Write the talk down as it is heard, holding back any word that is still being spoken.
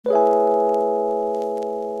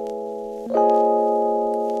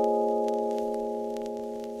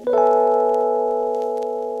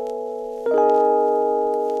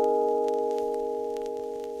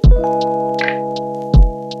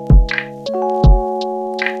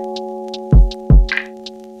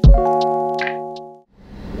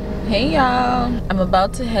I'm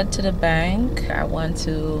about to head to the bank. I want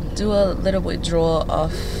to do a little withdrawal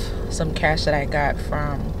of some cash that I got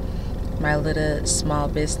from my little small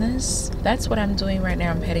business. That's what I'm doing right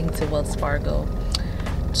now. I'm heading to Wells Fargo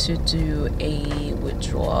to do a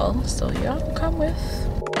withdrawal. So y'all come with.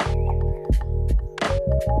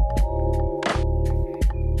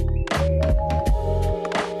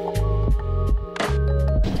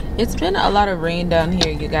 It's been a lot of rain down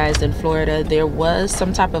here, you guys, in Florida. There was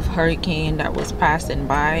some type of hurricane that was passing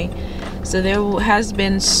by. So there has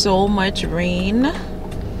been so much rain.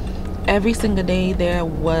 Every single day there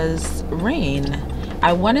was rain.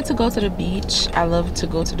 I wanted to go to the beach. I love to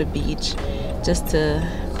go to the beach just to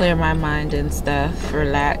clear my mind and stuff,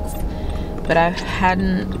 relax. But I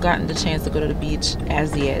hadn't gotten the chance to go to the beach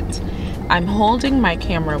as yet. I'm holding my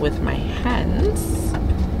camera with my hands.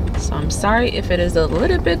 So I'm sorry if it is a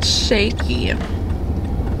little bit shaky,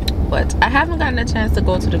 but I haven't gotten a chance to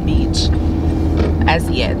go to the beach as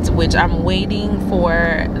yet, which I'm waiting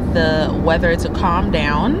for the weather to calm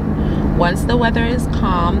down. Once the weather is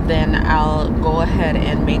calm, then I'll go ahead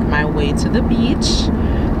and make my way to the beach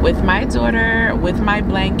with my daughter, with my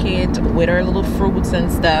blanket, with her little fruits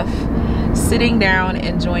and stuff, sitting down,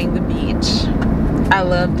 enjoying the beach. I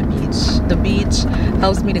love the beach. The beach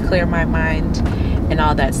helps me to clear my mind and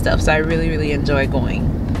all that stuff, so I really enjoy going.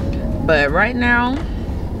 But right now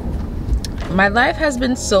my life has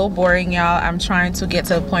been so boring, y'all. I'm trying to get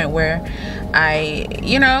to a point where I,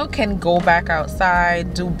 you know, can go back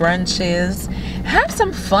outside, do brunches, have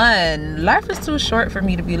some fun. Life is too short for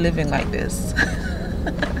me to be living like this.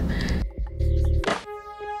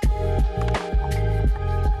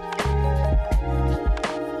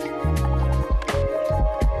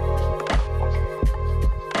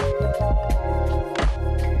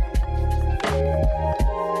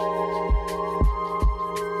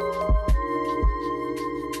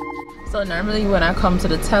 So normally when I come to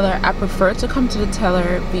the teller, I prefer to come to the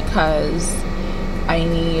teller because I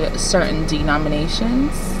need certain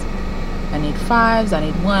denominations. I need 5s, I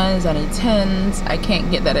need 1s, I need 10s. I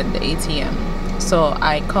can't get that at the ATM. So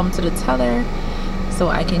I come to the teller so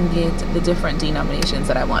I can get the different denominations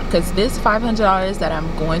that I want. Because this $500 that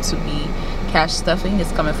I'm going to be cash stuffing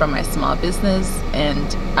is coming from my small business,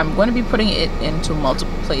 and I'm going to be putting it into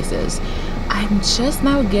multiple places. I'm just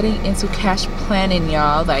now getting into cash planning,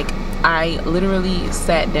 y'all. Like, I literally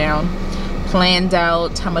sat down, planned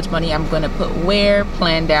out how much money I'm going to put where,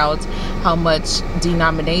 planned out how much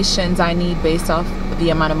denominations I need based off the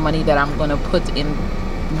amount of money that I'm going to put in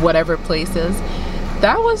whatever places.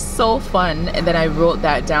 That was so fun. And then I wrote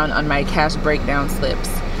that down on my cash breakdown slips.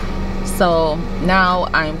 So now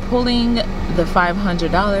I'm pulling the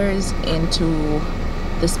 $500 into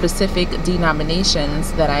the specific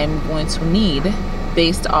denominations that I'm going to need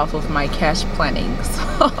based off of my cash planning.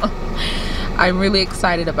 So I'm really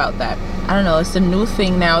excited about that. I don't know, it's a new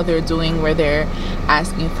thing now they're doing where they're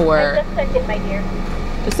asking for... I just sent it, my dear.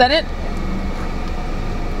 You sent it?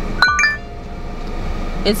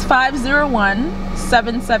 It's 501-776.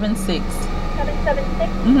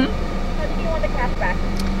 776? Mm-hmm. How do you want the cash back?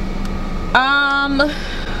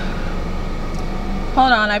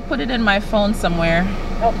 Hold on, I put it in my phone somewhere.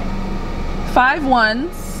 Okay. 5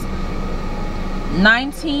 1s,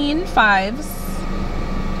 19 5s,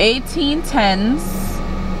 18 10s,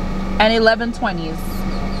 and 11 20s.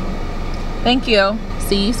 Thank you.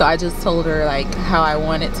 See, so I just told her like how I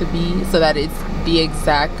want it to be, so that it's the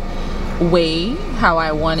exact way how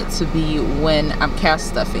I want it to be when I'm cash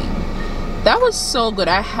stuffing. That was so good.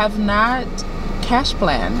 I have not cash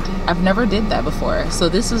planned. I've never did that before, so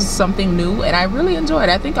this is something new and I really enjoyed it.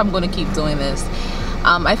 I think I'm going to keep doing this.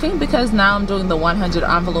 I think because now I'm doing the 100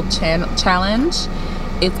 envelope challenge,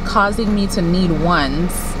 it's causing me to need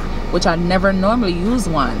ones, which I never normally use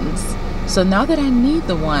ones. So now that I need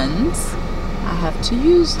the ones, I have to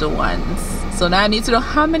use the ones. So now I need to know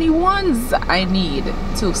how many ones I need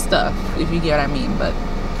to stuff, if you get what I mean. But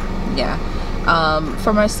yeah,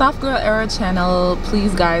 for my Soft Girl Era channel,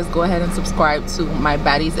 please guys go ahead and subscribe to my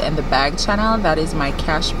Baddies and the Bag channel. That is my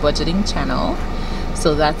cash budgeting channel.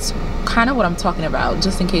 So that's kind of what I'm talking about,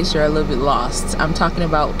 just in case you're a little bit lost. I'm talking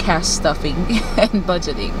about cash stuffing and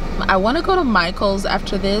budgeting. I want to go to Michael's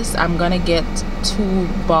after this. I'm gonna get 2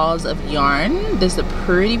 balls of yarn. This is a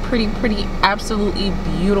pretty absolutely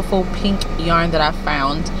beautiful pink yarn that I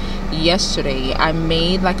found yesterday. I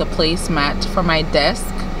made like a placemat for my desk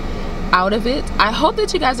out of it. I hope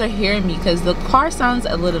that you guys are hearing me because the car sounds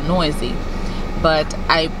a little noisy, but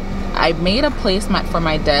I made a placemat for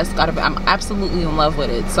my desk out of it. I'm absolutely in love with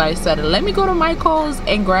it. So I said, let me go to Michael's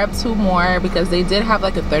and grab 2 more because they did have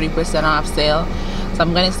like a 30% off sale. So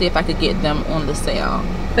I'm gonna see if I could get them on the sale.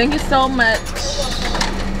 Thank you so much.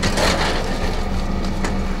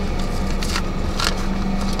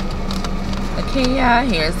 Okay, yeah,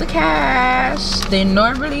 here's the cash. They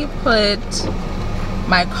normally put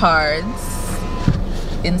my cards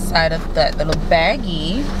inside of that little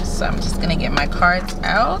baggie, so I'm just gonna get my cards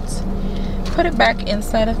out, put it back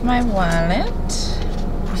inside of my wallet.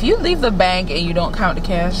 If you leave the bank and you don't count the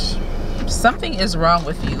cash, something is wrong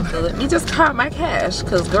with you. So let me just count my cash,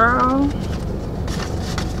 cause girl,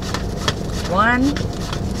 1,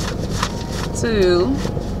 2,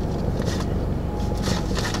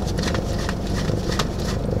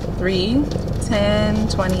 3, 10,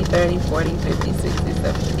 20, 30, 40, 50, 60,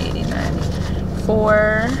 70, 80, 90,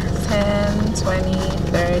 4, 10, 20,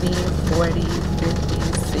 30, 40,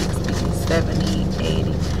 50, 60, 70,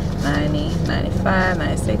 80, 90, 95,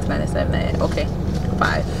 96, 97, 98. Okay,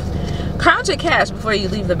 5. Count your cash before you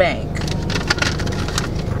leave the bank.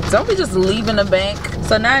 Don't be just leaving the bank.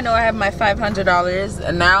 So now I know I have my $500,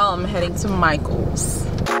 and now I'm heading to Michael's.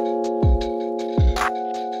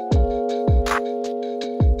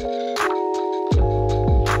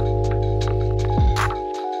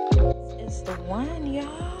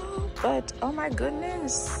 But oh my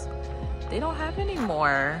goodness, they don't have any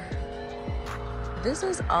more. This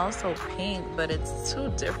is also pink, but it's 2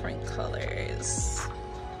 different colors.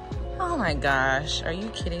 Oh my gosh, are you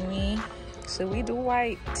kidding me? Should we do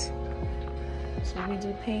white? Should we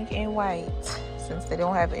do pink and white since they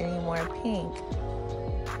don't have any more pink?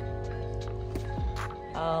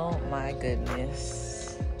 Oh my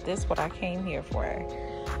goodness, this is what I came here for.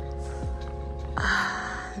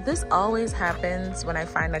 This always happens when I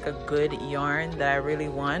find like a good yarn that I really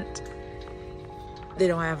want. They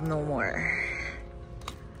don't have no more.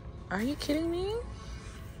 Are you kidding me?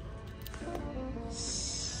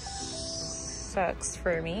 Sucks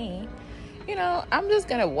for me. You know, I'm just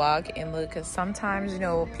gonna walk and look, because sometimes, you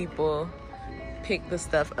know, people pick the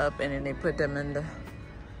stuff up and then they put them in the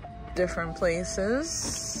different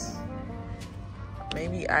places.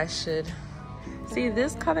 Maybe I should. See,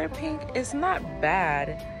 this color pink is not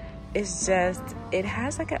bad. It's just, it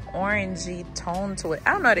has like an orangey tone to it.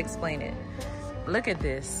 I don't know how to explain it. Look at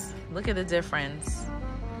this. Look at the difference.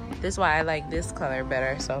 This is why I like this color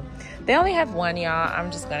better. So they only have 1, y'all. I'm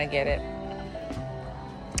just gonna get it.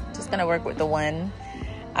 Just gonna work with the 1.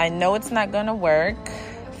 I know it's not gonna work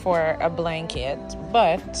for a blanket,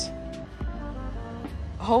 but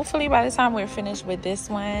hopefully by the time we're finished with this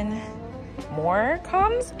one, more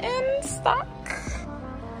comes in stock.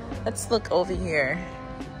 Let's look over here.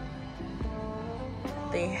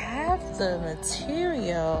 They have the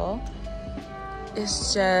material.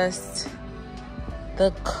 It's just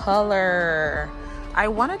the color. I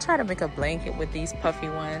want to try to make a blanket with these puffy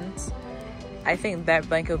ones. I think that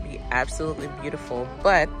blanket would be absolutely beautiful,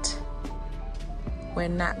 but we're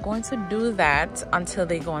not going to do that until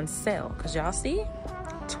they go on sale. Because y'all see,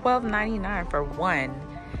 $12.99 for 1.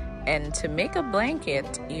 And to make a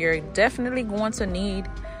blanket, you're definitely going to need,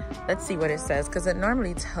 let's see what it says, because it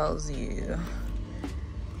normally tells you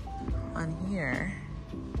on here,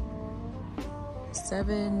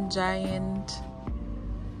 7 giant.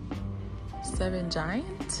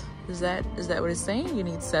 Is that what it's saying? You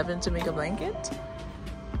need 7 to make a blanket?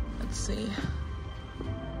 Let's see.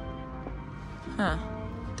 Huh,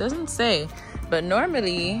 doesn't say, but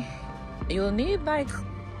normally you'll need like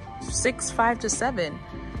 5 to 7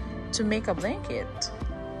 to make a blanket.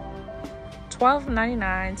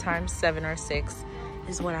 $12.99 times 7 or 6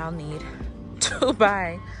 is what I'll need to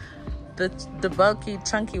buy the bulky,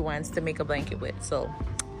 chunky ones to make a blanket with. So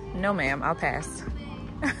no ma'am, I'll pass.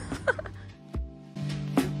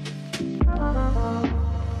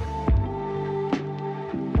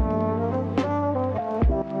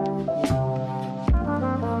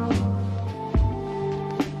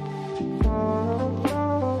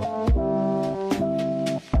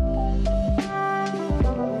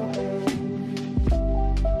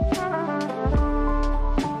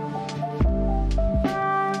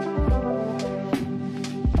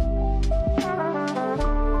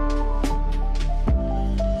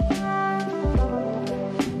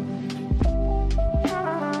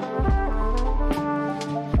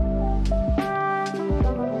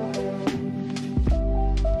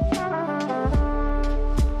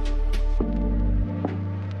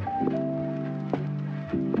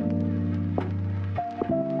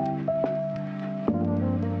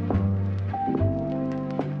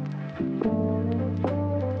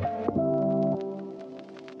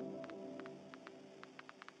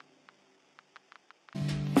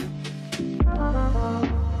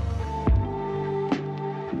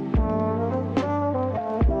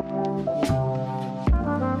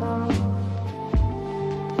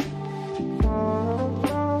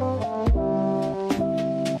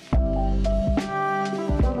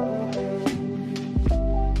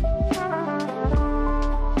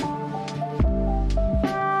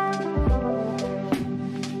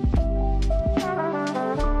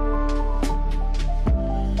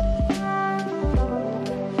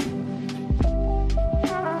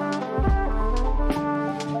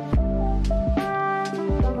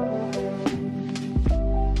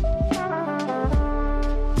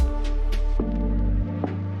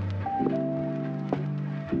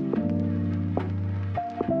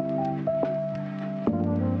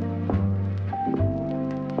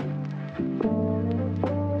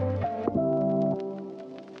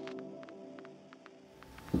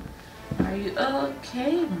 you.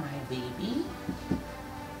 Okay, my baby.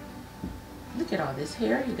 Look at all this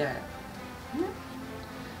hair you got.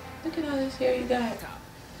 Look at all this hair you got.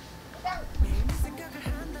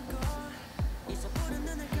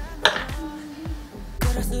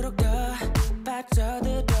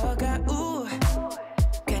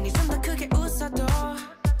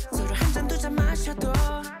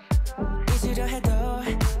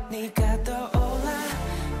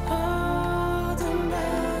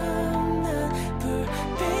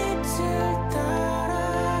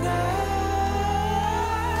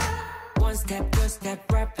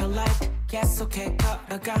 계속해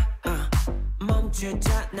걸어가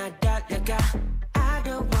멈추자 날 달려가 I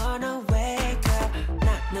don't wanna wake up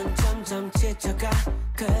나는 점점 지쳐가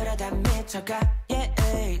그러다 미쳐가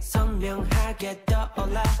yeah 선명하게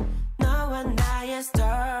떠올라 너와 나의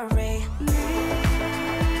story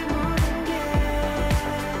네 모든 게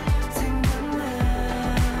생각나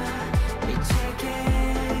미치게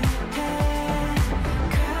해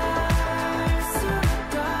갈수록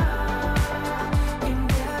더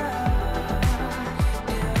힘들어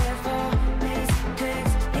beautiful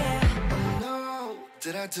mistakes yeah no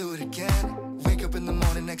did I do it again wake up in the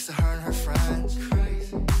morning next to her and her friends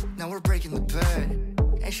crazy now we're breaking the bed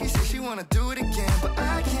and she said she wanna do it again but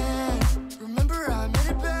I can't remember I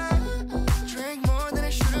made it bad drank more than I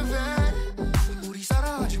should have had 우리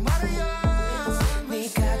사랑하지 말아요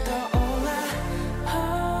네가 떠올라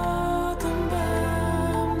어두운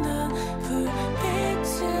밤 난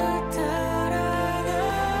불빛을 따라가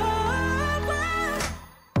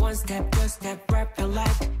One step, two step, rapid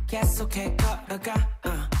light 계속해 걸어가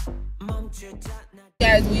멈추자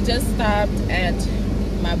Guys, we just stopped at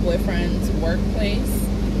my boyfriend's workplace.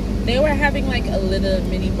 They were having like a little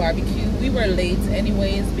mini barbecue. We were late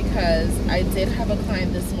anyways because I did have a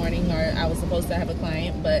client this morning, or I was supposed to have a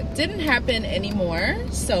client, but didn't happen anymore.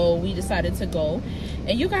 So we decided to go.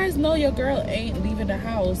 And you guys know your girl ain't leaving the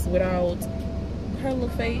house without her little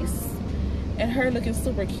face and her looking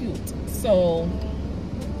super cute. So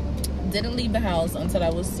didn't leave the house until I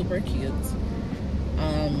was super cute.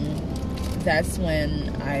 That's when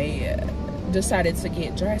I decided to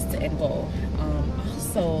get dressed and go.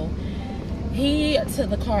 Also, he took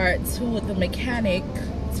the car to the mechanic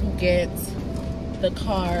to get the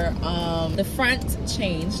car the front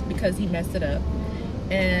changed because he messed it up,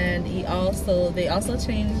 and they also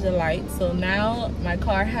changed the light. So now my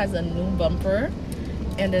car has a new bumper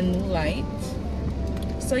and a new light.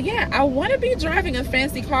 So yeah, I want to be driving a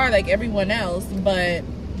fancy car like everyone else, but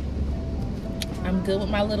I'm good with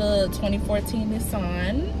my little 2014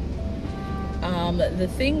 Nissan. The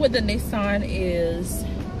thing with the Nissan is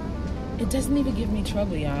it doesn't even give me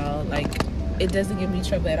trouble, y'all. Like, it doesn't give me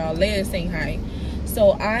trouble at all. Leia is saying hi.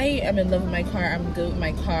 So I am in love with my car. I'm good with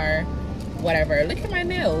my car, whatever. Look at my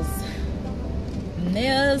nails.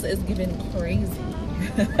 Nails is giving crazy.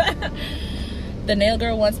 The nail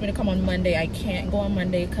girl wants me to come on Monday. I can't go on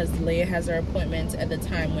Monday because Leia has her appointment at the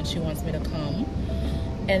time when she wants me to come.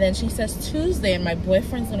 And then she says Tuesday, and my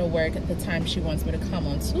boyfriend's gonna work at the time she wants me to come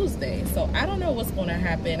on Tuesday. So I don't know what's gonna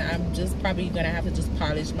happen. I'm just probably gonna have to just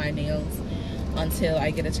polish my nails until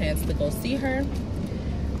I get a chance to go see her.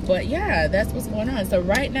 But yeah, that's what's going on. So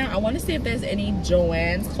right now I want to see if there's any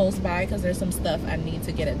Joann's close by, because there's some stuff I need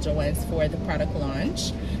to get at Joann's for the product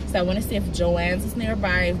launch. So I want to see if Joann's is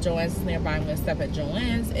nearby. If Joann's is nearby, I'm gonna stop at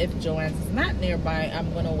Joann's. If Joann's is not nearby,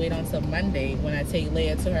 I'm gonna wait until Monday when I take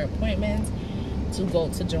Leia to her appointment to go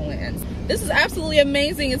to Joann's. This is absolutely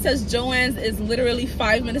amazing. It says Joann's is literally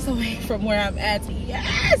 5 minutes away from where I'm at.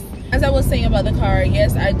 Yes! As I was saying about the car,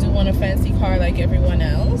 yes, I do want a fancy car like everyone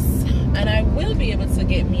else, and I will be able to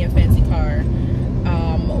get me a fancy car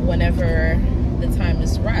whenever the time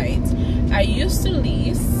is right. I used to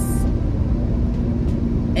lease,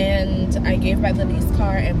 and I gave back the lease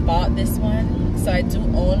car and bought this one. So I do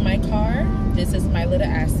own my car. This is my little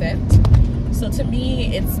asset. So to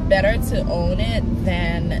me, it's better to own it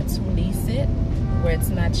than to lease it where it's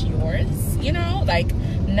not yours. You know, like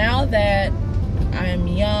now that I'm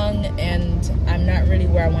young and I'm not really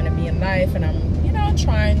where I want to be in life, and I'm, you know,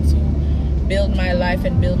 trying to build my life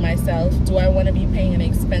and build myself, do I want to be paying an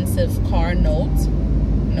expensive car note?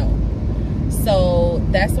 No. So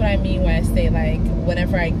that's what I mean when I say, like,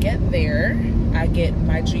 whenever I get there, I get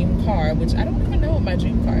my dream car, which I don't even know what my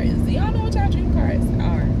dream car is. Do y'all know what y'all dream cars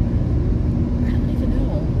are?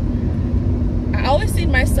 I always see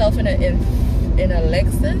myself in a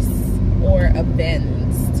Lexus or a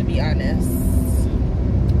Benz, to be honest.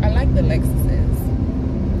 I like the Lexuses.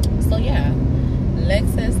 So yeah,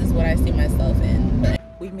 Lexus is what I see myself in. But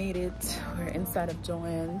we made it. We're inside of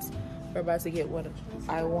Joann's. We're about to get what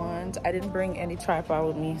I want. I didn't bring any tripod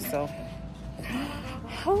with me, so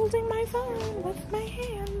holding my phone with my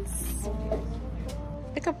hands.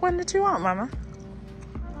 Pick up one that you want, Mama.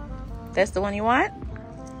 That's the one you want?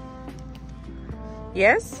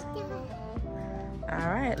 Yes? All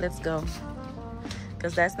right, let's go.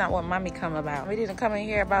 Because that's not what Mommy come about. We didn't come in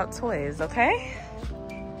here about toys, okay?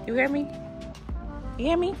 You hear me? You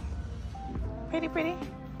hear me? Pretty, pretty.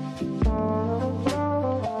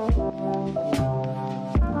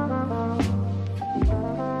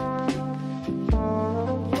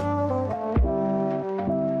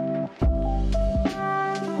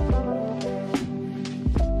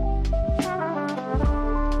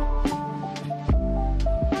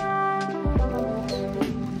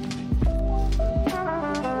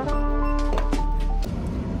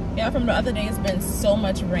 Yeah, from the other day, it's been so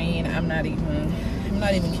much rain. I'm not even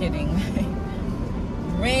kidding.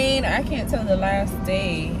 Rain, I can't tell the last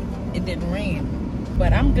day it didn't rain.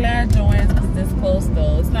 But I'm glad Joanne's is this close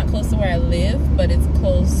though. It's not close to where I live, but it's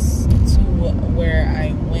close to where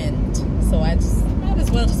I went. So I just might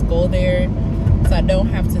as well just go there so I don't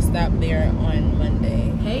have to stop there on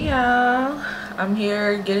Monday. Hey y'all, I'm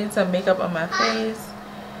here getting some makeup on my face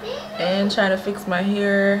and trying to fix my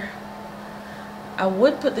hair. I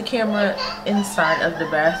would put the camera inside of the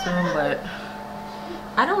bathroom, but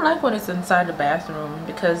I don't like when it's inside the bathroom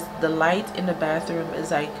because the light in the bathroom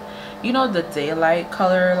is like, you know, the daylight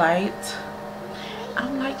color light. I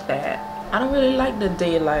don't like that. I don't really like the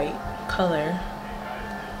daylight color.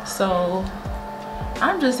 So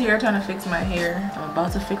I'm just here trying to fix my hair. I'm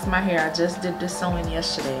about to fix my hair. I just did this sewing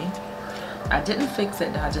yesterday. I didn't fix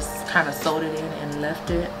it, I just kind of sewed it in and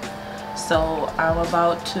left it. So I'm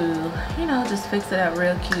about to, you know, just fix it up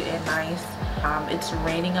real cute and nice. It's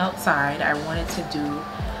raining outside. I wanted to do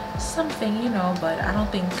something, you know, but I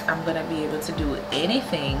don't think I'm gonna be able to do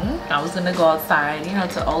anything. I was gonna go outside, you know,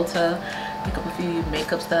 to Ulta, pick up a few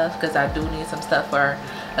makeup stuff because I do need some stuff for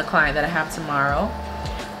a client that I have tomorrow.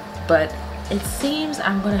 But it seems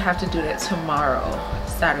I'm gonna have to do that tomorrow,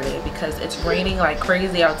 Saturday, because it's raining like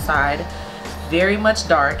crazy outside. Very much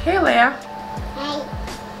dark. Hey, Leia.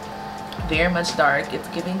 Very much dark. It's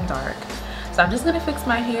giving dark. So I'm just gonna fix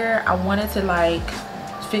my hair. I wanted to like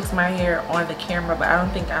fix my hair on the camera, but I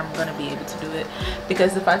don't think I'm gonna be able to do it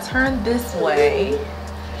because if I turn this way,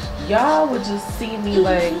 y'all would just see me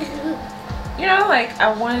like, you know, like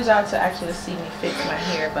I wanted y'all to actually see me fix my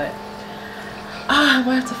hair, but I'm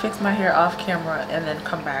gonna have to fix my hair off camera and then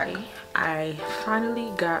come back. I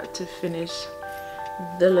finally got to finish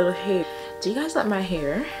the little hair. Do you guys like my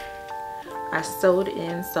hair? I sewed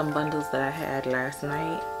in some bundles that I had last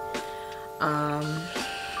night.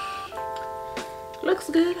 Looks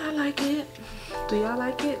good. I like it. Do y'all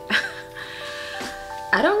like it?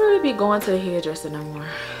 I don't really be going to the hairdresser no more.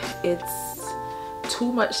 It's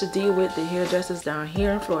too much to deal with. The hairdressers down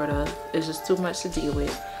here in Florida, it's just too much to deal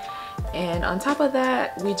with. And on top of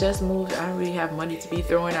that, we just moved. I don't really have money to be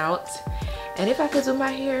throwing out. And if I could do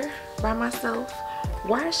my hair by myself,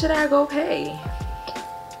 why should I go pay?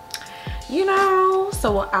 You know,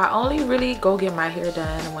 so I only really go get my hair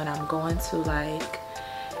done when I'm going to like,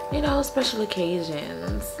 you know, special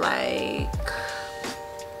occasions like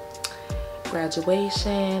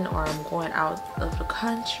graduation or I'm going out of the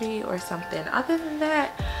country or something. Other than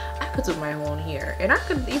that, I could do my own hair and I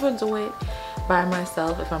could even do it by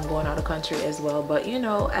myself if I'm going out of the country as well. But you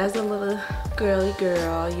know, as a little girly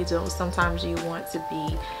girl, you don't, sometimes you want to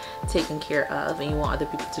be taken care of and you want other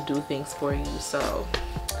people to do things for you. So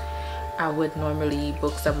I would normally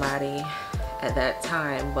book somebody at that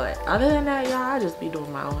time, but other than that, y'all, I just be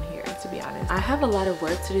doing my own hair, to be honest. I have a lot of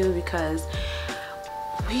work to do because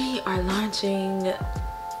we are launching.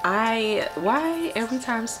 Why every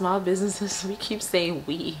time small businesses we keep saying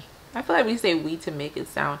we? I feel like we say we to make it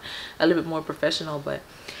sound a little bit more professional, but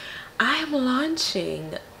I'm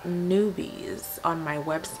launching newbies on my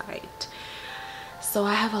website, so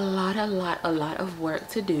I have a lot of work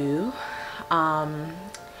to do.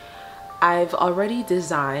 I've already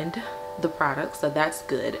designed the product, so that's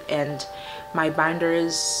good, and my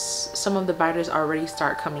binders, some of the binders already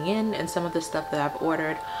start coming in and some of the stuff that I've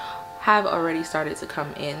ordered have already started to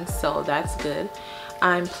come in, so that's good.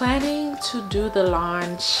 I'm planning to do the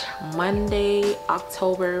launch Monday,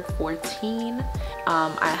 October 14.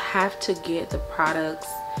 I have to get the products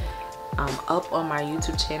up on my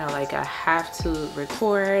YouTube channel. Like I have to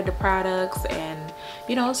record the products and,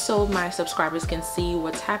 you know, so my subscribers can see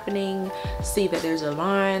what's happening, see that there's a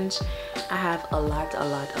launch. I have a lot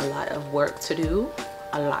of work to do,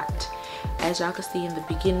 a lot. As y'all can see in the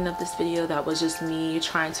beginning of this video, that was just me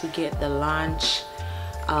trying to get the launch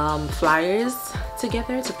flyers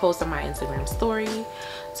together to post on my Instagram story.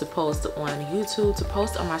 to post on YouTube, to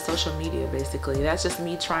post on my social media. Basically, that's just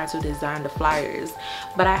me trying to design the flyers.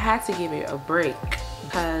 But I had to give it a break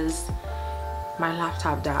because my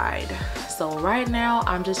laptop died. So right now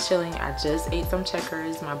I'm just chilling. I just ate some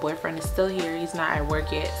checkers. My boyfriend is still here. He's not at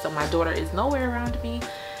work yet, so my daughter is nowhere around me.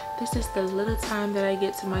 This is the little time that I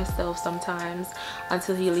get to myself sometimes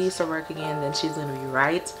until he leaves for work again. Then she's gonna be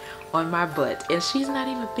right on my butt, and she's not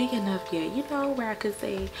even big enough yet, you know, where I could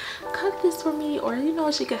say cut this for me, or you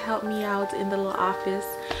know, she could help me out in the little office.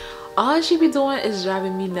 All she be doing is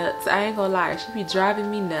driving me nuts. I ain't gonna lie, she be driving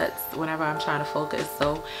me nuts whenever I'm trying to focus.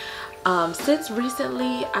 So since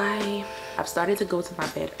recently I've started to go to my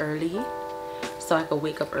bed early so I could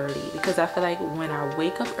wake up early, because I feel like when I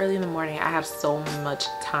wake up early in the morning I have so much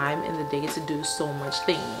time in the day to do so much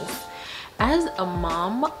things. As a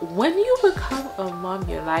mom, when you become a mom,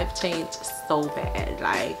 your life changed so bad.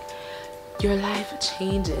 Like, your life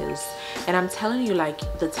changes. And I'm telling you, like,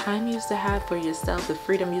 the time you used to have for yourself, the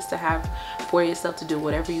freedom you used to have for yourself to do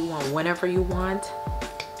whatever you want whenever you want,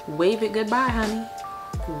 wave it goodbye, honey.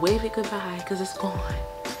 Wave it goodbye, because it's gone.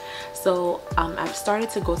 So I've started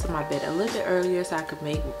to go to my bed a little bit earlier so I could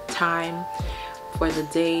make time for the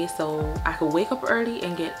day, so I could wake up early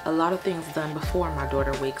and get a lot of things done before my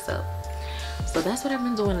daughter wakes up. So that's what I've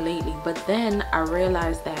been doing lately. But then I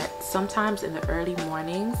realized that sometimes in the early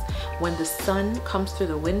mornings when the sun comes through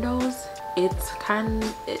the windows, it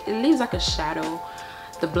leaves like a shadow.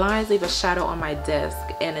 The blinds leave a shadow on my desk,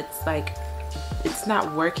 and it's like, it's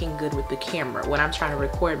not working good with the camera when I'm trying to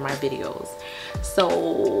record my videos.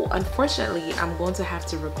 So unfortunately, I'm going to have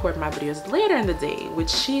to record my videos later in the day, which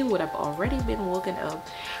she would have already been woken up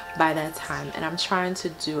by that time. And I'm trying to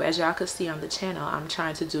do, as y'all could see on the channel, I'm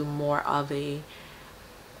trying to do more of a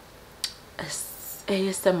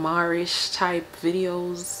ASMR-ish type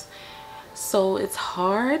videos. So it's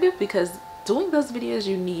hard because doing those videos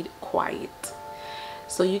you need quiet.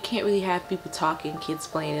 So you can't really have people talking, kids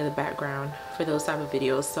playing in the background for those type of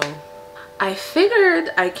videos. So I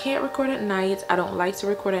figured I can't record at night. I don't like to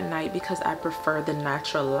record at night because I prefer the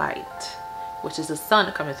natural light, which is the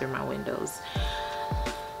sun coming through my windows.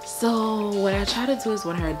 So what I try to do is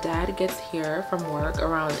when her dad gets here from work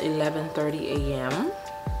around 11:30 a.m.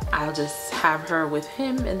 I'll just have her with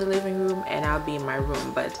him in the living room and I'll be in my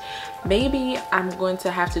room. But maybe I'm going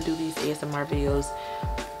to have to do these ASMR videos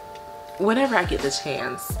whenever I get the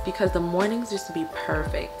chance, because the mornings used to be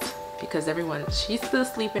perfect because she's still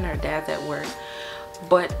sleeping, her dad's at work,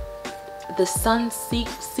 but the sun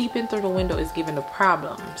seeping through the window is giving a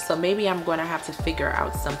problem. So maybe I'm going to have to figure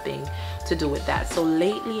out something to do with that. So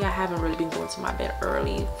lately I haven't really been going to my bed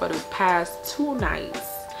early. For the past 2 nights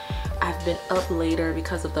I've been up later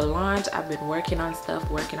because of the launch. I've been working on stuff,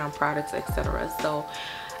 working on products, etc. So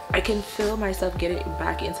I can feel myself getting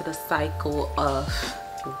back into the cycle of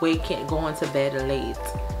going to bed late,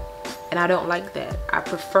 and I don't like that. I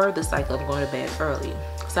prefer the cycle of going to bed early.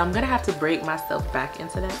 So I'm gonna have to break myself back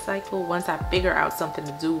into that cycle once I figure out something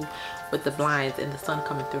to do with the blinds and the sun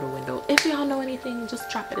coming through the window. If y'all know anything, just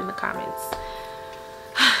drop it in the comments.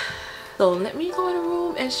 So let me go in the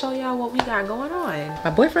room and show y'all what we got going on.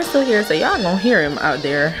 My boyfriend's still here, so y'all gonna hear him out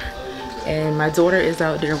there, and my daughter is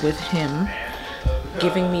out there with him,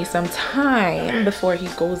 giving me some time before he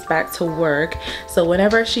goes back to work. So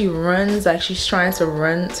whenever she runs, like she's trying to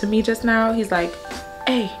run to me just now, he's like,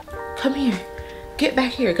 hey, come here, get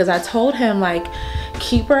back here, because I told him like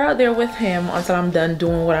keep her out there with him until I'm done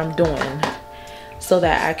doing what I'm doing so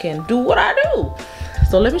that I can do what I do.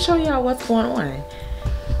 So let me show y'all what's going on.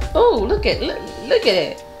 Oh, look at it, look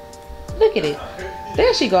at it.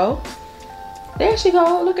 There she go,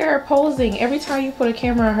 look at her posing. Every time you put a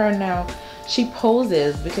camera on her now, she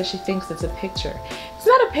poses because she thinks it's a picture. It's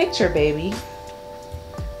not a picture, baby.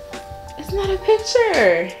 It's not a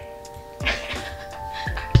picture.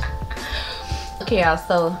 Okay, y'all,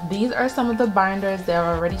 so these are some of the binders that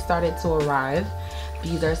have already started to arrive.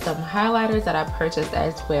 These are some highlighters that I purchased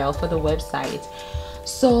as well for the website.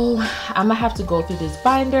 So I'm gonna have to go through these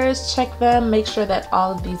binders, check them, make sure that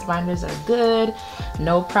all of these binders are good,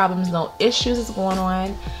 no problems, no issues is going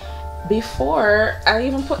on, before I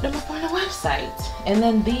even put them up on the website. And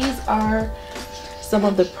then these are some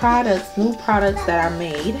of the products, new products that I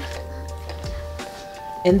made.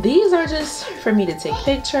 And these are just for me to take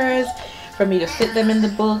pictures, for me to fit them in the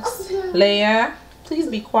books. Leia, please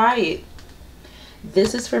be quiet.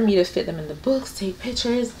 This is for me to fit them in the books, take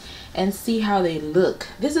pictures, and see how they look.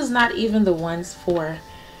 This is not even the ones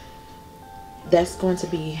that's going to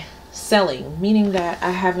be selling, meaning that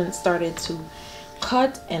I haven't started to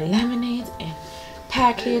cut and laminate and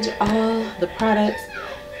package all the products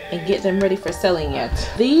and get them ready for selling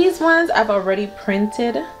yet. These ones I've already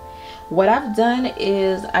printed. What I've done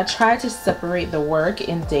is I try to separate the work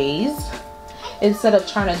in days instead of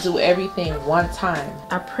trying to do everything one time.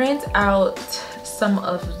 I print out some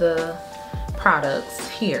of the products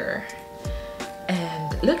here,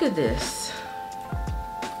 and look at this.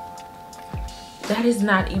 That is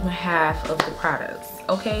not even half of the products.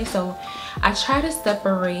 Okay, so I try to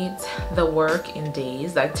separate the work in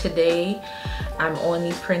days. Like today, I'm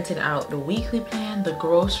only printing out the weekly plan, the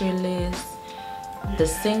grocery list, the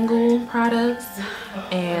single products,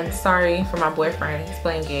 and sorry for my boyfriend, he's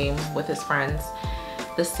playing game with his friends.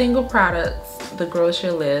 The single products, the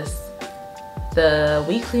grocery list, the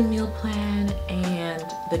weekly meal plan, and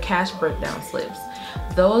the cash breakdown slips.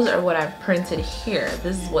 Those are what I've printed here.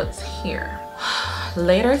 This is what's here.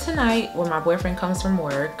 Later tonight, when my boyfriend comes from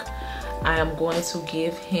work, I am going to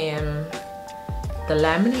give him the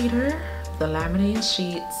laminator, the laminating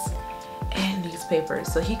sheets, and these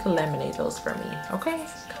papers so he can laminate those for me, okay?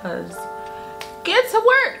 Because get to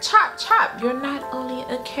work, chop chop. You're not only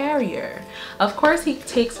a carrier. Of course, he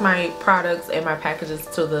takes my products and my packages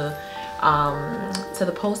to the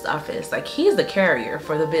post office. Like, he's the carrier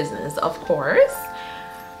for the business, of course.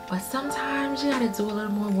 But sometimes you gotta do a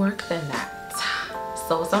little more work than that.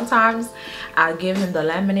 So sometimes I give him the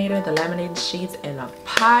laminator, the laminated sheets, and a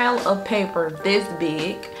pile of paper this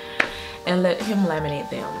big, and let him laminate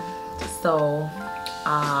them. So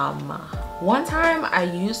one time I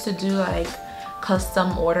used to do like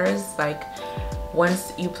custom orders. Like,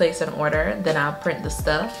 once you place an order, then I'll print the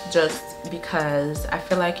stuff, just because I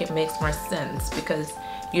feel like it makes more sense, because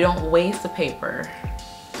you don't waste the paper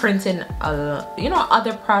printing you know,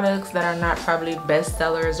 other products that are not probably best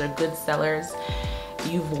sellers or good sellers.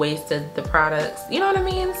 You've wasted the products, you know what I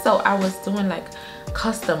mean? So I was doing like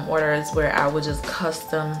custom orders where I would just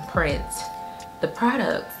custom print the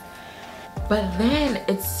products. But then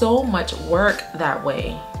it's so much work that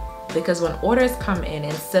way, because when orders come in,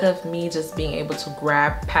 instead of me just being able to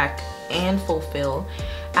grab, pack, and fulfill,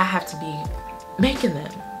 I have to be making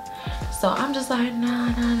them. So I'm just like,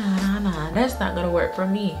 nah, that's not gonna work for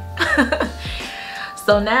me.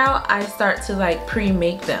 So now I start to like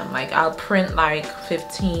pre-make them. Like, I'll print like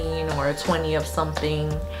 15 or 20 of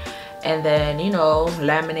something, and then, you know,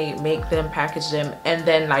 laminate, make them, package them, and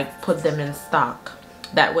then like put them in stock.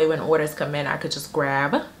 That way when orders come in, I could just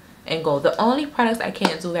grab and go. The only products I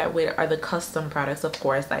can't do that with are the custom products, of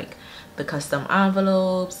course, like the custom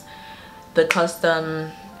envelopes, the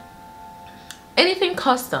custom, anything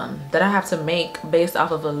custom that I have to make based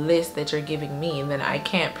off of a list that you're giving me, then I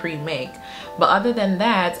can't pre-make. But other than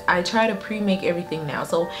that, I try to pre-make everything now.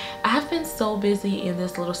 So I've been so busy in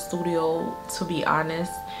this little studio, to be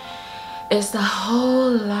honest. It's a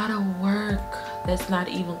whole lot of work that's not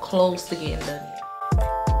even close to getting done.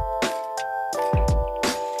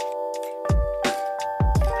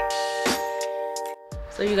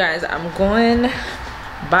 So you guys, I'm going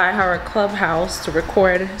by our clubhouse to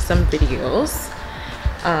record some videos,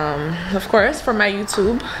 of course, for my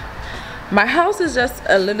YouTube. My house is just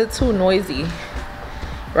a little too noisy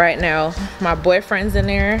right now. My boyfriend's in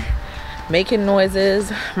there making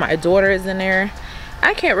noises, my daughter is in there.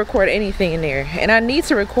 I can't record anything in there, and I need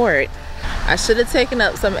to record. I should have taken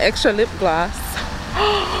up some extra lip gloss.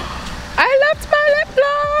 I left my lip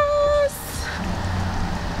gloss.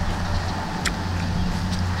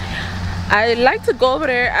 I like to go over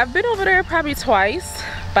there. I've been over there probably twice,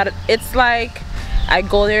 but it's like I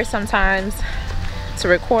go there sometimes to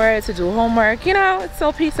record, to do homework. You know, it's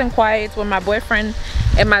so peace and quiet when my boyfriend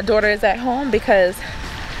and my daughter is at home, because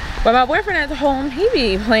when my boyfriend is at home, he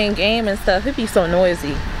be playing game and stuff. It be so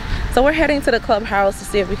noisy. So we're heading to the clubhouse to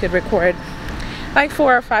see if we could record like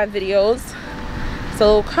 4 or 5 videos.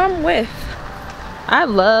 So come with. I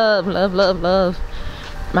love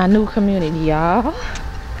my new community, y'all.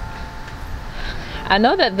 I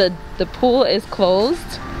know that the pool is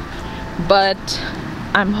closed, but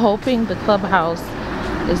I'm hoping the clubhouse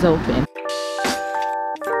is open.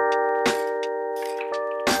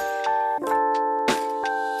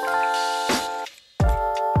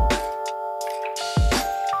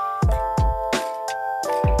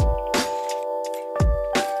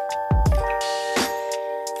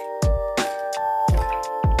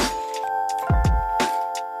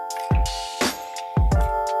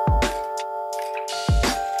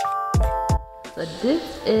 So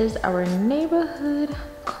this is our neighborhood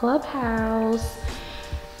clubhouse.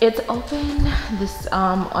 It's open this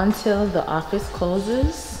until the office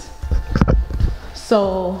closes.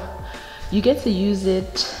 So you get to use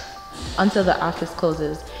it until the office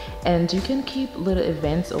closes. And you can keep little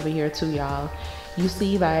events over here too, y'all. You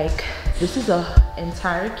see, like, this is an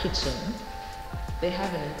entire kitchen. They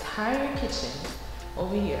have an entire kitchen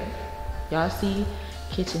over here. Y'all see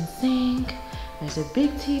kitchen sink. There's a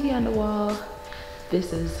big TV on the wall.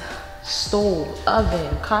 This is stove,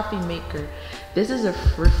 oven, coffee maker. This is a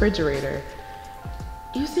refrigerator.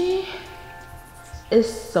 You see? It's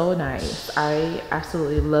so nice. I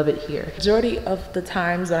absolutely love it here. Majority of the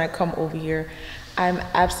times when I come over here, I'm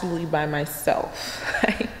absolutely by myself.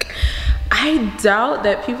 Like, I doubt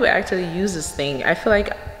that people actually use this thing. I feel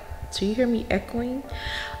like, do you hear me echoing?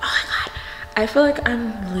 Oh my God. I feel like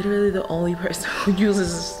I'm literally the only person who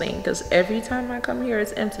uses this thing because every time I come here,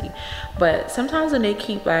 it's empty. But sometimes when they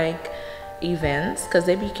keep like events, because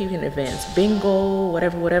they be keeping events, bingo,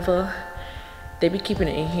 whatever, they be keeping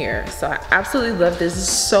it in here. So I absolutely love this. It's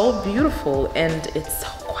so beautiful and it's so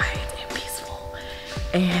quiet and peaceful.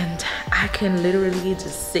 And I can literally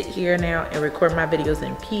just sit here now and record my videos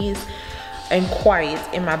in peace and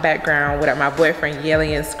quiet in my background without my boyfriend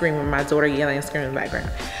yelling and screaming, my daughter yelling and screaming in the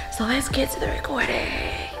background. So let's get to the recording.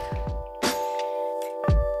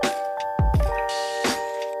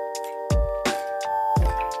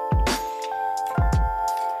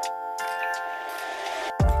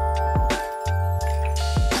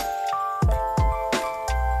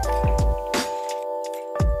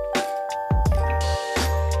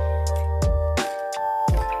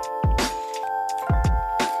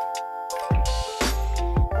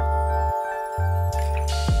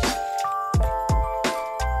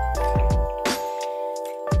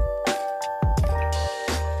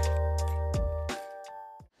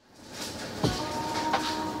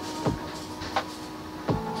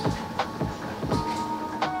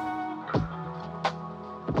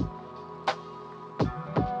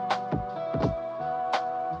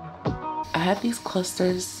 I have these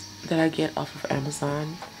clusters that I get off of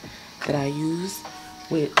Amazon that I use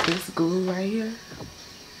with this glue right here.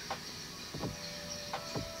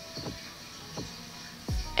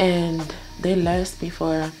 And they last me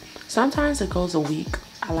for, sometimes it goes a week.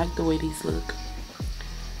 I like the way these look.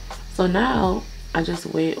 So now I just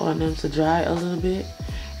wait on them to dry a little bit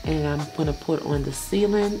and I'm gonna put on the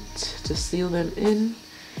sealant to seal them in.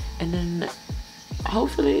 And then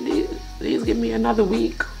hopefully these give me another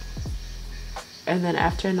week. And then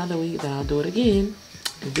after another week, then I'll do it again,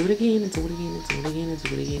 and do it again, and do it again, and do it again, and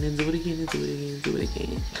do it again, and do it again, and do it again, and do it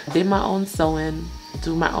again. I did my own sewing,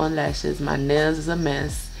 do my own lashes. My nails is a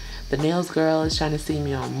mess. The nails girl is trying to see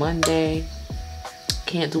me on Monday.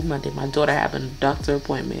 Can't do Monday. My daughter having a doctor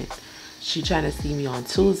appointment. She trying to see me on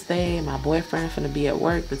Tuesday. My boyfriend finna be at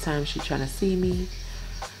work the time she trying to see me.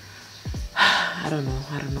 I don't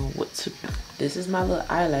know what to do. This is my little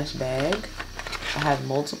eyelash bag. I have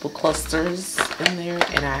multiple clusters in there,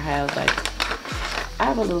 and I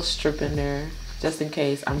have a little strip in there just in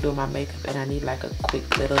case I'm doing my makeup and I need like a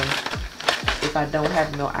quick little, if I don't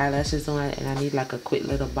have no eyelashes on and I need like a quick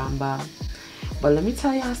little bomb. But let me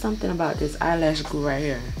tell y'all something about this eyelash glue right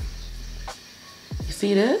here. You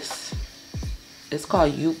see this? It's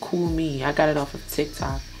called You Cool Me. I got it off of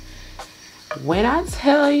TikTok. When I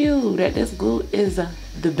tell you that this glue is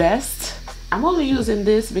the best, I'm only using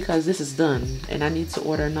this because this is done and I need to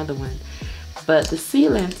order another one. But the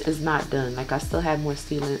sealant is not done. Like, I still have more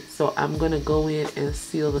sealant, so I'm gonna go in and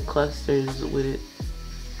seal the clusters with it.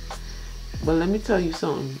 But let me tell you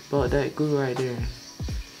something about that glue right there.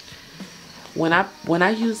 When I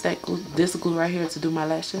use that glue, this glue right here to do my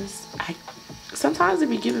lashes, sometimes it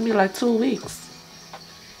be giving me like 2 weeks.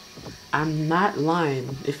 I'm not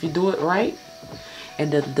lying. If you do it right.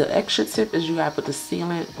 And the extra tip is you gotta put the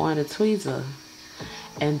sealant on the tweezer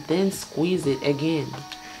and then squeeze it again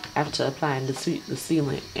after applying the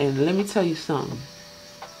sealant. And let me tell you something.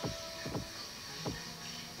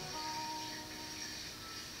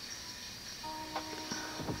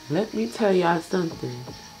 Let me tell y'all something.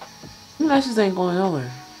 Them lashes ain't going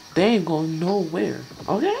nowhere. They ain't going nowhere,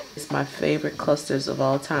 okay? It's my favorite clusters of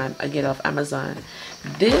all time. I get off Amazon.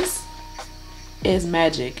 This is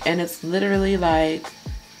magic, and it's literally like,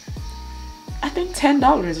 I think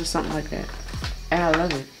 $10 or something like that, and I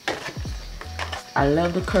love it. I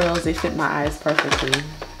love the curls. They fit my eyes perfectly.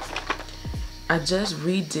 I just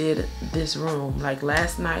redid this room. Like,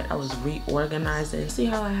 last night I was reorganizing. See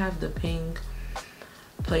how I have the pink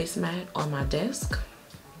placemat on my desk?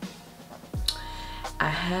 I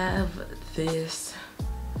have this,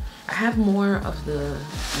 I have more of the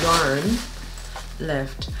yarn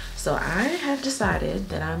left. So I have decided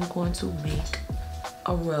that I'm going to make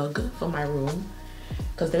a rug for my room,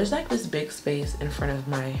 because there's like this big space in front of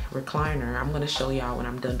my recliner. I'm going to show y'all when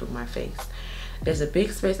I'm done with my face. There's a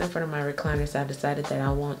big space in front of my recliner, so I decided that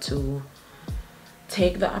I want to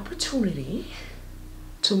take the opportunity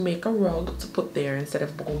to make a rug to put there instead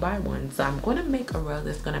of go buy one. So I'm gonna make a rug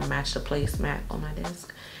that's gonna match the placemat on my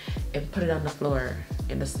desk and put it on the floor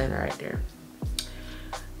in the center right there.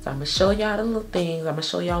 So I'm gonna show y'all the little things. I'm gonna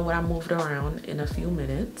show y'all what I moved around in a few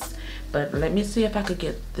minutes. But let me see if I could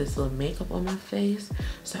get this little makeup on my face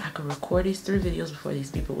so I can record these 3 videos before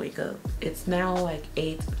these people wake up. It's now like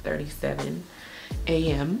 8:37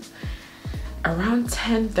 a.m. Around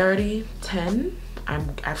 10:30, 10,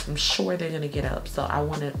 I'm sure they're gonna get up. So I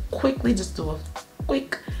wanna quickly just do a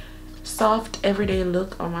quick, soft, everyday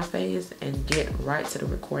look on my face and get right to the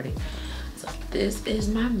recording. So this is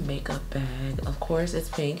my makeup bag. Of course it's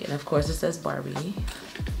pink and of course it says Barbie.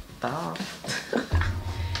 Duh.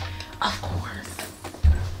 Of course.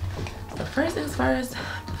 So first things first,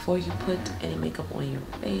 before you put any makeup on your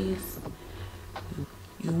face,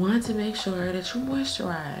 you want to make sure that you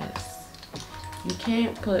moisturize. You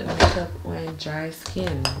can't put makeup on dry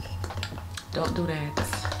skin. Don't do that.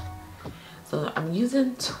 So I'm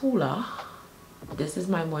using Tula. This is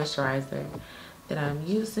my moisturizer that I'm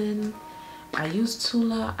using. I use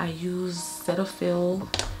Tula, I use Cetaphil.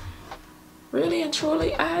 Really and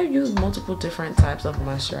truly, I use multiple different types of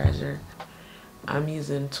moisturizer. I'm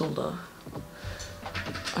using Tula.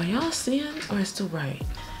 Are y'all seeing or it's too bright?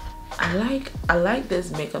 I like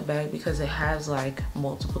this makeup bag because it has like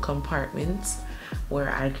multiple compartments where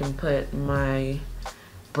I can put my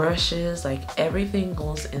brushes, like everything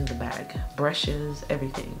goes in the bag. Brushes,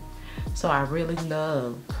 everything. So I really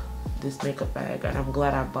love this makeup bag and I'm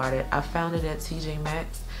glad I bought it. I found it at TJ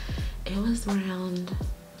Maxx. It was around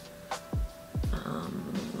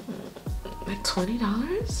like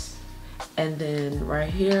 $20. And then right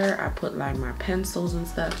here I put like my pencils and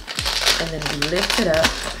stuff, and then you lift it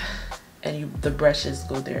up and the brushes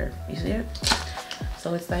go there. You see it?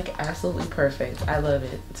 So it's like absolutely perfect. I love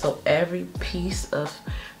it. So every piece of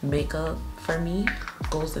makeup for me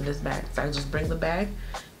goes in this bag. So I just bring the bag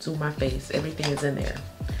to my face. Everything is in there.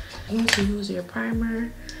 You need to use your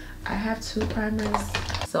primer. I have 2 primers.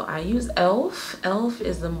 So I use e.l.f. e.l.f.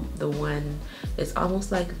 is the one, it's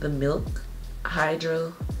almost like the Milk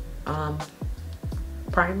Hydro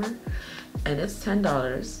primer, and it's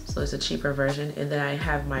 $10, so it's a cheaper version. And then I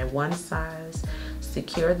have my One Size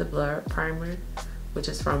Secure the Blur primer, which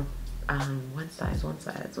is from One Size, what's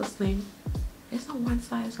the name? It's not One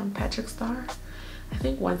Size from Patrick Star. I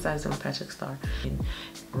think One Size from Patrick Star.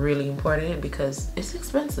 Really important because it's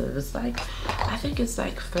expensive. It's like, I think it's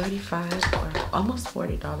like $35 or almost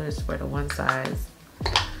 $40 for the One Size.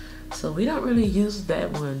 So we don't really use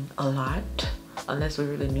that one a lot unless we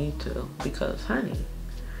really need to, because honey,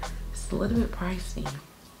 it's a little bit pricey.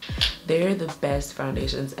 They're the best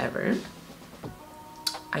foundations ever.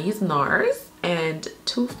 I use NARS and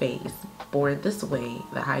Too Faced Born This Way,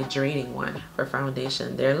 the hydrating one for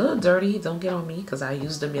foundation. They're a little dirty, don't get on me because I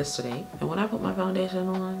used them yesterday. And when I put my foundation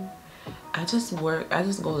on, I just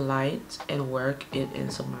go light and work it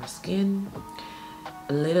into my skin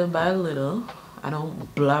little by little. I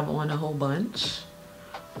don't blob on a whole bunch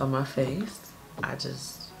on my face. I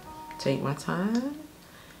just take my time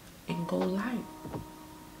and go light.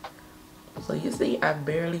 So you see, I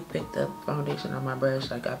barely picked up foundation on my brush.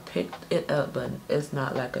 Like I picked it up, but it's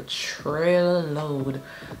not like a trailer load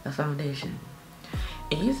of foundation.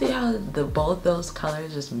 And you see how both those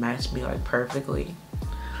colors just match me like perfectly.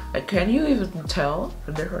 Like, can you even tell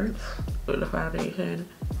the difference with the foundation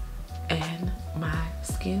and my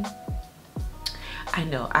skin? I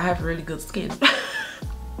know I have really good skin.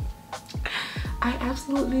 I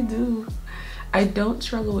absolutely do. I don't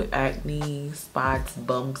struggle with acne, spots,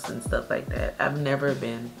 bumps, and stuff like that. I've never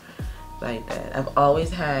been like that. I've always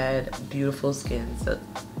had beautiful skin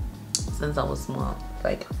since I was small.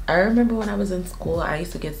 Like, I remember when I was in school, I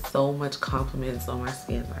used to get so much compliments on my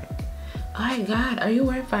skin. Like, oh my God, are you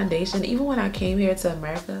wearing foundation? Even when I came here to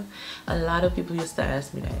America, a lot of people used to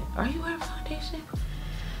ask me that. Are you wearing foundation?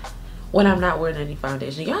 When I'm not wearing any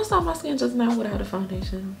foundation. Y'all saw my skin just now without a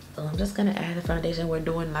foundation. So I'm just gonna add a foundation. We're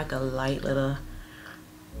doing like a light little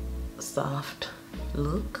soft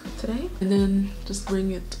look today. And then just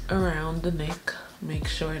bring it around the neck. Make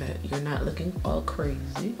sure that you're not looking all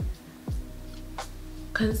crazy.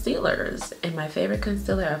 Concealers. And my favorite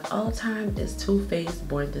concealer of all time is Too Faced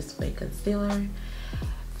Born This Way concealer.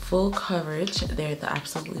 Full coverage, they're the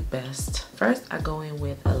absolutely best. First, I go in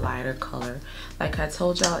with a lighter color. Like I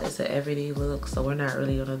told y'all, it's an everyday look, so we're not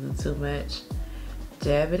really gonna do too much.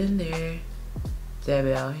 Dab it in there, dab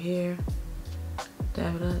it out here,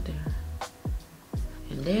 dab it out there.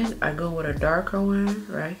 And then I go with a darker one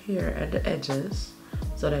right here at the edges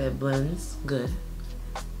so that it blends good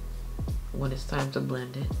when it's time to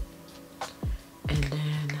blend it. And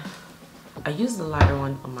then I use the lighter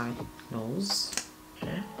one on my nose.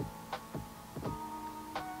 Okay.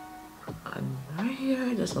 And right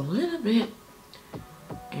here, just a little bit.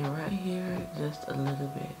 And right here, just a little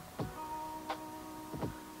bit.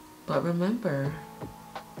 But remember,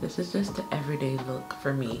 this is just the everyday look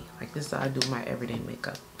for me. Like, this is how I do my everyday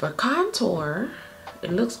makeup. For contour,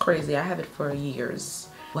 it looks crazy. I have it for years.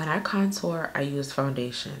 When I contour, I use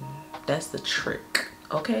foundation. That's the trick,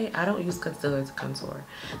 okay? I don't use concealer to contour.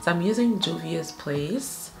 So I'm using Juvia's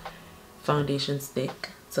Place foundation stick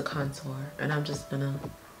to contour. And I'm just gonna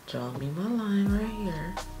draw me my line right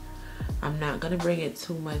here. I'm not gonna bring it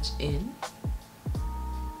too much in.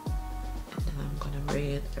 And then I'm gonna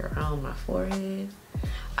bring it around my forehead.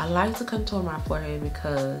 I like to contour my forehead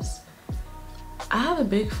because I have a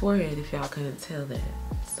big forehead, if y'all couldn't tell that.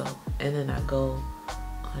 So, and then I go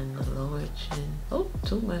on the lower chin. Oh,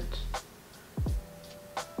 too much.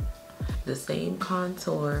 The same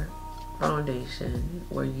contour foundation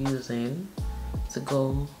we're using to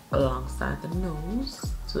go alongside the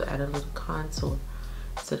nose to add a little contour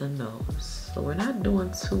to the nose. So we're not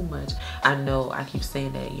doing too much. I know I keep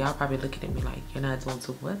saying that. Y'all probably looking at me like, you're not doing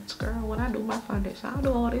too much, girl. When I do my foundation, I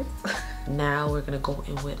do all this. Now we're gonna go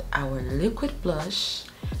in with our liquid blush.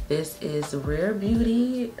 This is Rare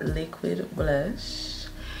Beauty liquid blush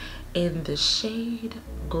in the shade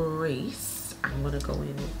Grace. I'm gonna go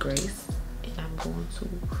in with Grace, and I'm going to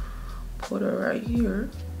put her right here.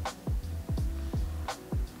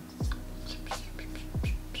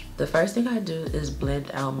 The first thing I do is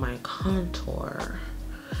blend out my contour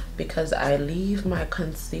because I leave my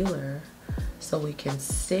concealer so it can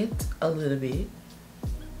sit a little bit.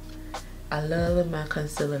 I love when my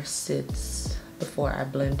concealer sits before I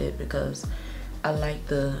blend it because I like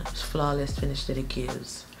the flawless finish that it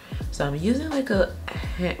gives. So I'm using like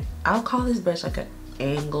I'll call this brush like an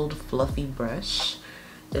angled fluffy brush.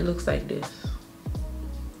 It looks like this.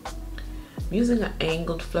 I'm using an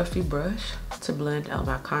angled fluffy brush to blend out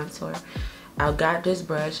my contour. I got this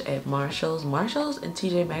brush at Marshall's. Marshall's and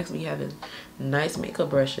TJ Maxx be having nice makeup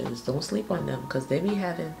brushes. Don't sleep on them because they be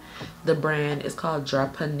having, the brand is called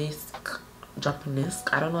Japanese.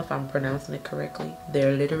 I don't know if I'm pronouncing it correctly.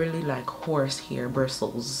 They're literally like horsehair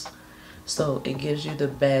bristles. So it gives you the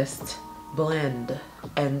best blend.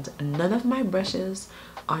 And none of my brushes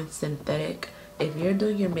are synthetic. If you're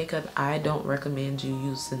doing your makeup, I don't recommend you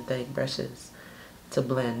use synthetic brushes to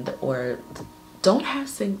blend, or don't have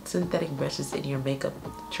synthetic brushes in your makeup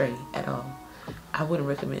tray at all. I wouldn't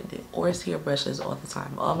recommend it. Horsehair brushes all the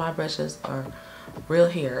time. All my brushes are real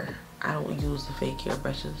hair. I don't use the fake hair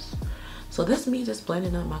brushes. So this is me just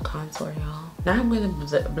blending up my contour, y'all. Now I'm gonna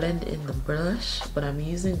blend in the blush, but I'm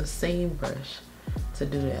using the same brush to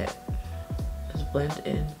do that. Just blend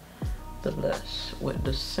in the blush with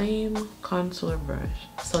the same contour brush.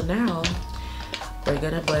 So now we're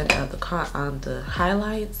gonna blend out the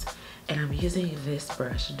highlights, and I'm using this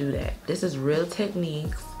brush to do that. This is Real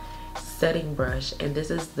Techniques setting brush, and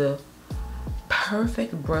this is the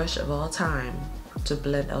perfect brush of all time to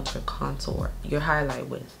blend out your contour, your highlight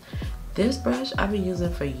with. This brush I've been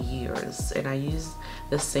using for years, and I use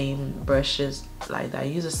the same brushes, like I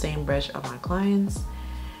use the same brush on my clients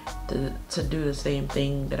to do the same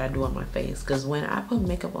thing that I do on my face. Because when I put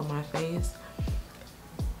makeup on my face,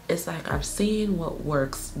 it's like I'm seeing what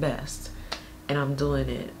works best and I'm doing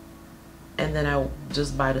it, and then I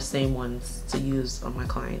just buy the same ones to use on my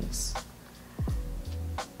clients.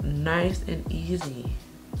 Nice and easy.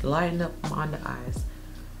 Lighten up on the eyes.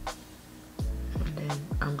 And then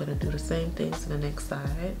I'm gonna do the same thing to the next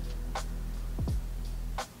side.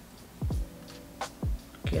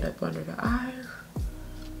 Get up under the eyes.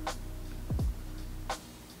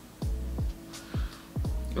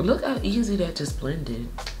 Look how easy that just blended.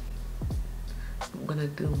 I'm gonna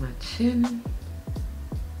do my chin,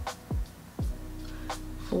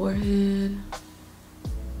 forehead.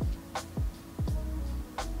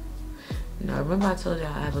 Now remember I told you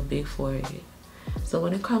I have a big forehead. So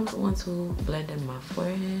when it comes on to blending my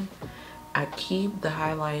forehead, I keep the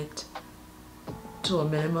highlight to a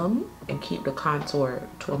minimum and keep the contour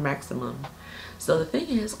to a maximum. So the thing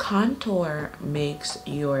is, contour makes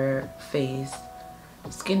your face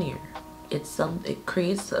skinnier. It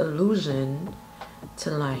creates the illusion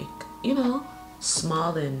to, like, you know,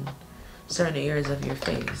 smallen certain areas of your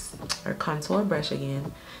face. Or contour brush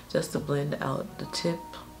again, just to blend out the tip.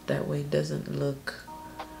 That way it doesn't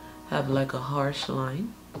have like a harsh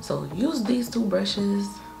line. So use these two brushes,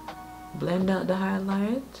 blend out the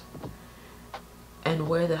highlight, and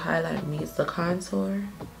where the highlight meets the contour,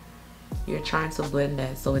 you're trying to blend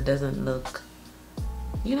that so it doesn't look,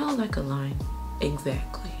 you know, like a line.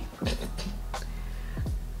 Exactly.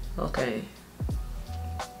 Okay,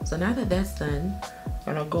 So now that that's done,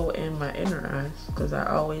 I'm gonna go in my inner eyes because I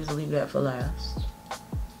always leave that for last.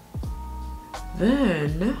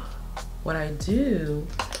 Then what I do,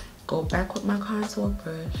 go back with my contour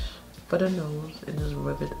brush for the nose and just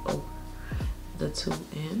rub it over the two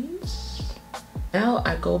ends. Now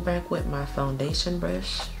I go back with my foundation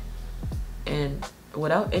brush and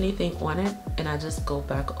without anything on it, and I just go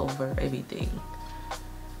back over everything.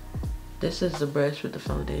 This is the brush with the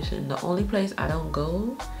foundation. The only place I don't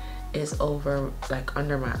go is over like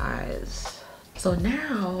under my eyes. So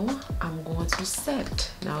now I'm going to set.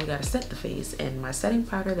 Now we gotta set the face, and my setting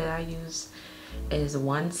powder that I use is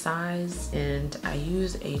one size, and I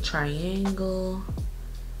use a triangle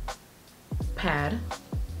pad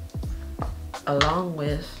along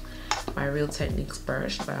with my Real Techniques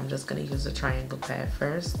brush, but I'm just gonna use the triangle pad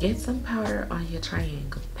first. Get some powder on your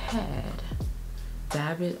triangle pad,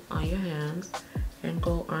 dab it on your hands, and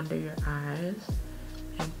go under your eyes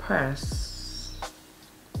and press.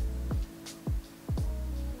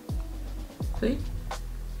 See?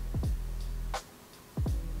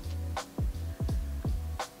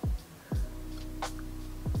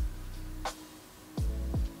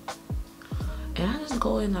 And I just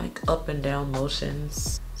go in like up and down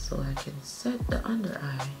motions so I can set the under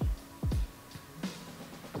eye.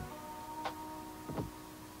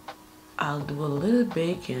 I'll do a little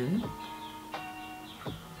baking.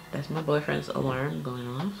 That's my boyfriend's alarm going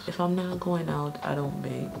off. If I'm not going out, I don't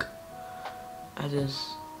bake. I just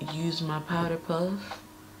use my powder puff,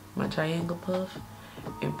 my triangle puff,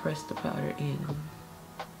 and press the powder in.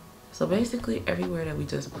 So basically everywhere that we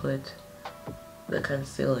just put the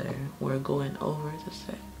concealer, we're going over the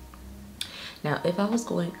set. Now if I was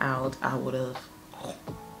going out, I would have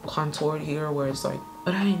contoured here where it's like,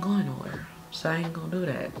 but I ain't going nowhere, so I ain't gonna do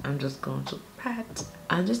that. I'm just going to pat.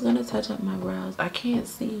 I'm just gonna touch up my brows. I can't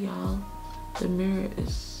see, y'all. The mirror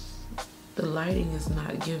is, the lighting is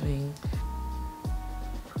not giving.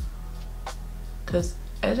 Cause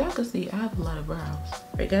as y'all can see, I have a lot of brows.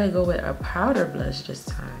 We're gonna go with a powder blush this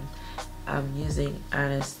time. I'm using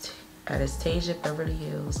Anastasia Beverly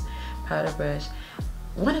Hills powder brush.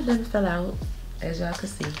 One of them fell out, as y'all can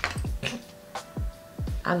see.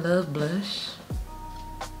 I love blush.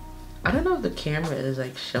 I don't know if the camera is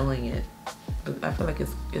like showing it, but I feel like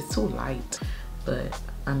it's too light. But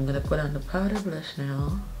I'm gonna put on the powder blush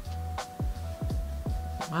now.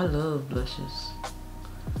 I love blushes.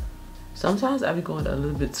 Sometimes I be going a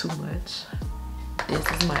little bit too much. This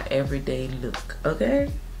is my everyday look,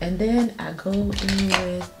 okay? And then I go in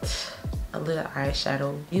with a little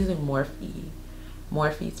eyeshadow using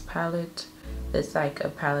Morphe's palette. It's like a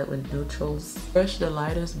palette with neutrals. Brush the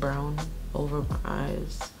lightest brown over my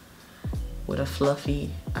eyes with a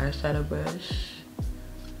fluffy eyeshadow brush.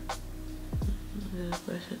 Just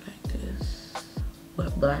brush it like this.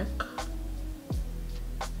 With black.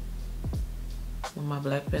 With my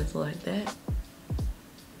black pencil like that.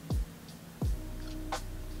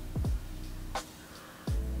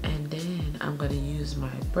 And then I'm gonna use my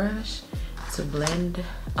brush to blend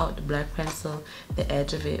out the black pencil, the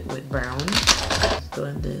edge of it with brown. Just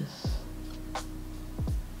doing this.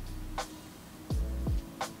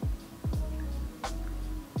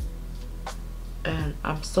 And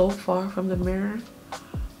I'm so far from the mirror.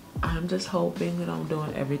 I'm just hoping that I'm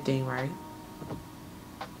doing everything right.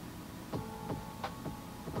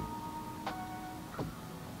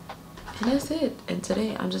 And that's it. And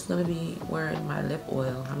today I'm just gonna be wearing my lip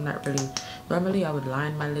oil. I'm not really, normally I would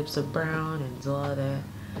line my lips with brown and do all that.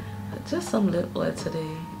 But just some lip oil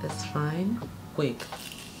today, it's fine. Quick.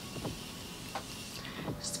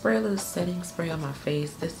 Spray a little setting spray on my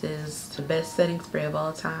face. This is the best setting spray of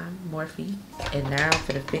all time, Morphe. And now I'm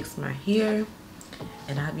gonna fix my hair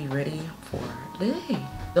and I'll be ready for the day.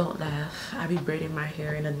 Don't laugh, I'll be braiding my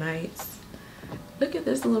hair in the nights. Look at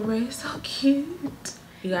this little braid, so cute.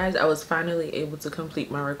 You guys, I was finally able to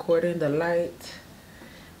complete my recording.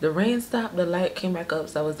 The rain stopped, the light came back up,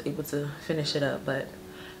 so I was able to finish it up. But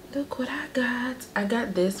look what I got. I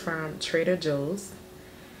got this from Trader Joe's,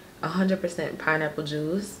 100% pineapple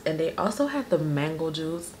juice, and they also had the mango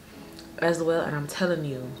juice as well. And I'm telling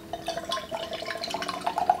you,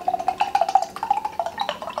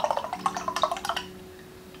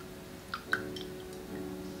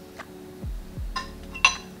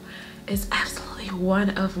 it's absolutely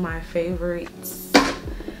one of my favorites.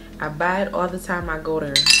 I buy it all the time I go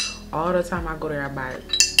there. All the time I go there, I buy it.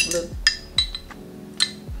 Look.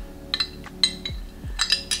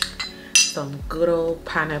 Some good old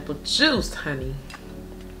pineapple juice, honey.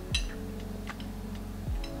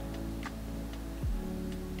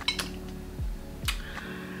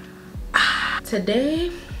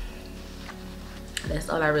 Today, That's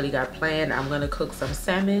all I really got planned. I'm gonna cook some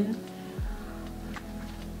salmon.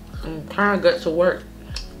 I'm trying to get to work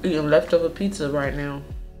eating leftover pizza right now.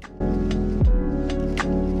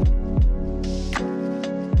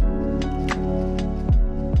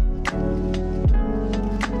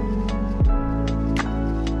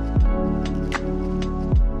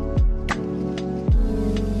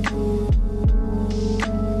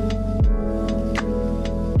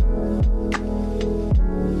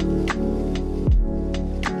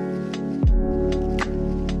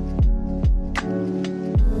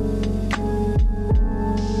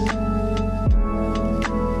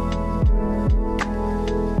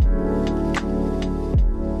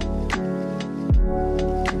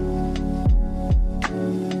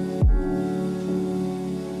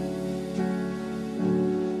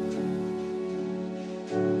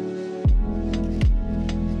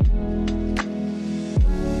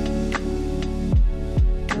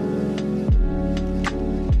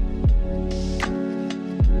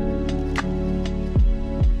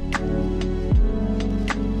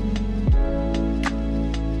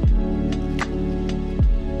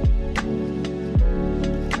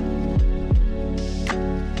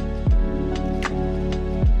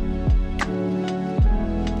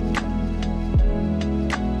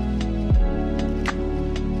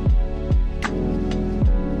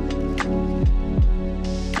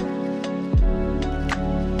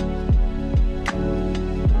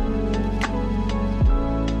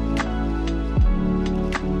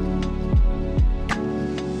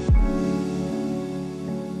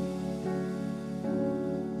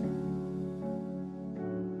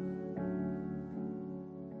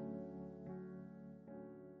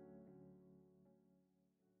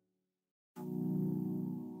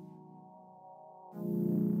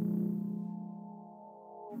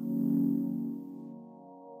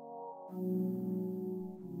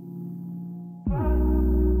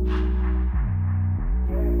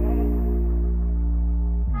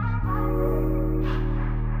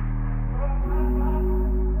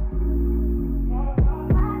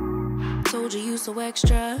 Told you so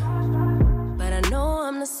extra, but I know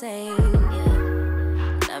I'm the same.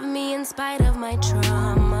 Yeah. Love me in spite of my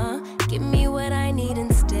trauma. Give me what I need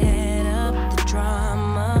instead of the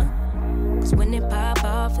drama. Cause when it pop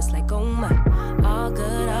off, it's like, oh my. All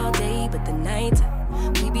good all day, but the night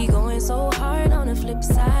we be going so hard on the flip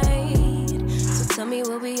side. So tell me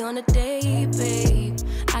what we on a day, babe.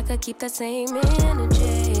 I could keep that same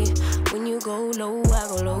energy. When you go low, I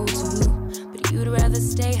go low too. But you'd rather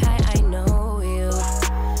stay high, I know you.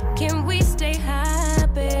 Can we stay high,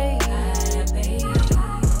 babe?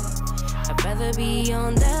 I'd rather be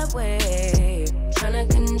on that way. Tryna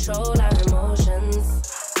control our emotions.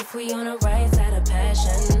 If we on the right side of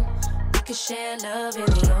passion, we could share love in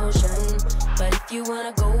the ocean. But if you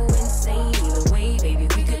wanna go insane either way, baby,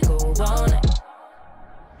 we could go all night.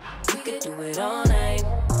 We could do it all night.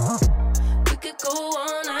 We could go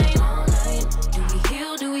all night, all night. Do we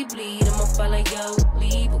heal, do we bleed? I'ma follow your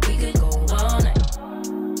lead, but we could go all night.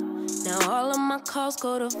 Now all of my calls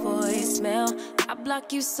go to voicemail. I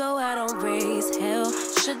block you so I don't raise hell.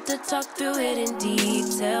 Should've talked through it in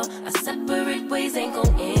detail. Our separate ways ain't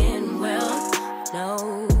gon' end well,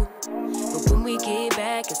 no. But when we get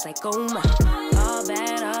back, it's like, oh my. All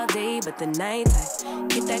bad all day, but the night I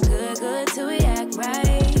get that good till we act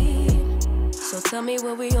right. So tell me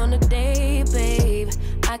what we on a day, babe.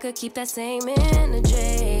 I could keep that same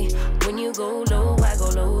energy. When you go low, I go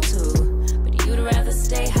low too. But you'd rather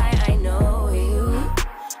stay high, I know you.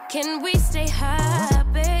 Can we stay high,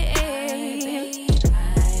 babe?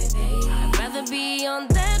 I'd rather be on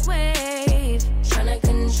that wave. Tryna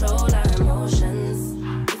control our emotions.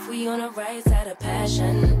 If we on the right side of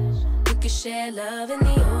passion, we could share love in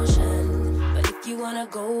the ocean. But if you wanna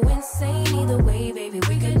go insane either way, baby,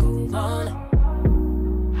 we could go all night.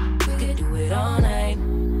 We could do it all night.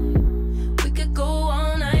 We could go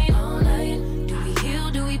all night, all night. Do we heal,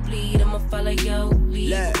 do we bleed? I'ma follow your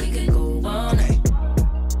lead. We could go all night.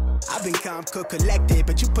 I've been calm, cool, collected,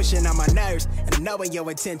 but you pushing on my nerves. And I'm knowing your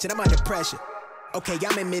intention, I'm under pressure. Okay,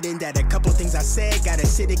 I'm admitting that a couple things I said got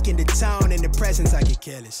acidic in the tone. In the presence, I get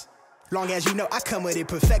careless. Long as you know I come with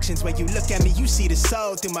imperfections. When you look at me, you see the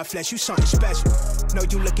soul through my flesh. You something special. Know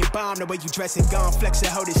you looking bomb, the way you dressing, gone flex it,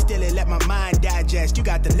 hold it still and let my mind digest. You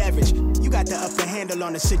got the leverage, you got the upper handle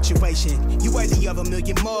on the situation. You worthy of a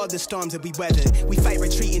million more of the storms that we weather. We fight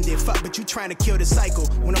retreating, then fuck, but you trying to kill the cycle.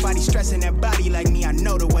 When nobody's stressing that body like me, I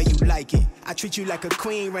know the way you like it. I treat you like a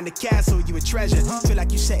queen, run the castle, you a treasure. Feel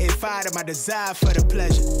like you setting fire to my desire for the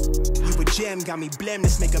pleasure. You a gem, got me blem,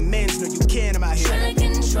 let's make amends. Know you can, I'm out here trying to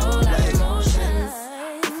control our emotions.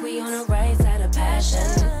 If we on the right side of passion,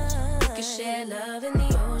 we can share love in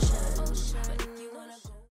the